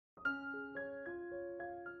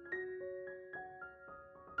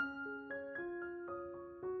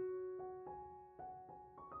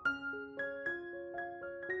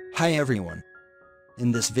Hi everyone.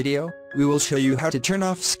 In this video, we will show you how to turn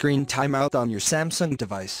off screen timeout on your Samsung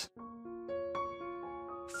device.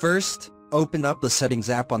 First, open up the Settings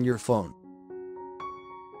app on your phone.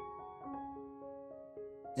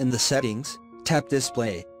 In the Settings, tap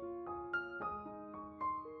Display.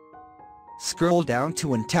 Scroll down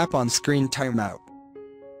to and tap on Screen Timeout.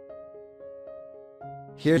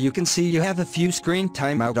 Here you can see you have a few screen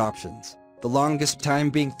timeout options, the longest time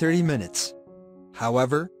being 30 minutes.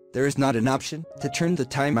 However, there is not an option to turn the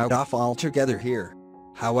timeout off altogether here.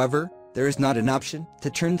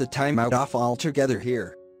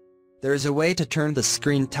 There is a way to turn the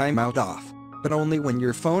screen timeout off, but only when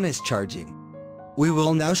your phone is charging. We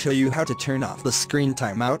will now show you how to turn off the screen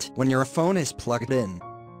timeout when your phone is plugged in.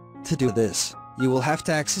 To do this, you will have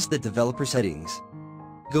to access the developer settings.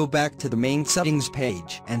 Go back to the main settings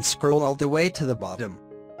page and scroll all the way to the bottom.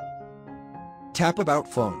 Tap About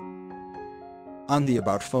Phone. On the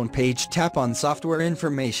About Phone page, tap on Software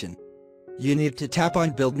Information. You need to tap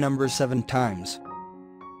on build number 7 times.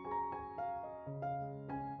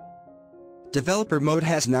 Developer mode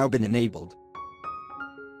has now been enabled.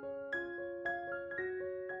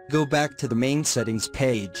 Go back to the main settings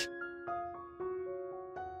page.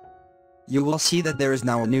 You will see that there is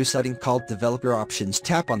now a new setting called Developer Options.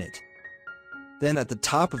 Tap on it. Then at the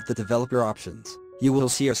top of the Developer Options, you will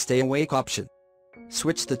see a Stay Awake option.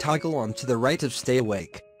 Switch the toggle on to the right of Stay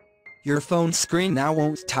Awake. Your phone screen now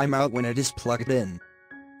won't time out when it is plugged in.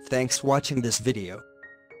 Thanks for watching this video.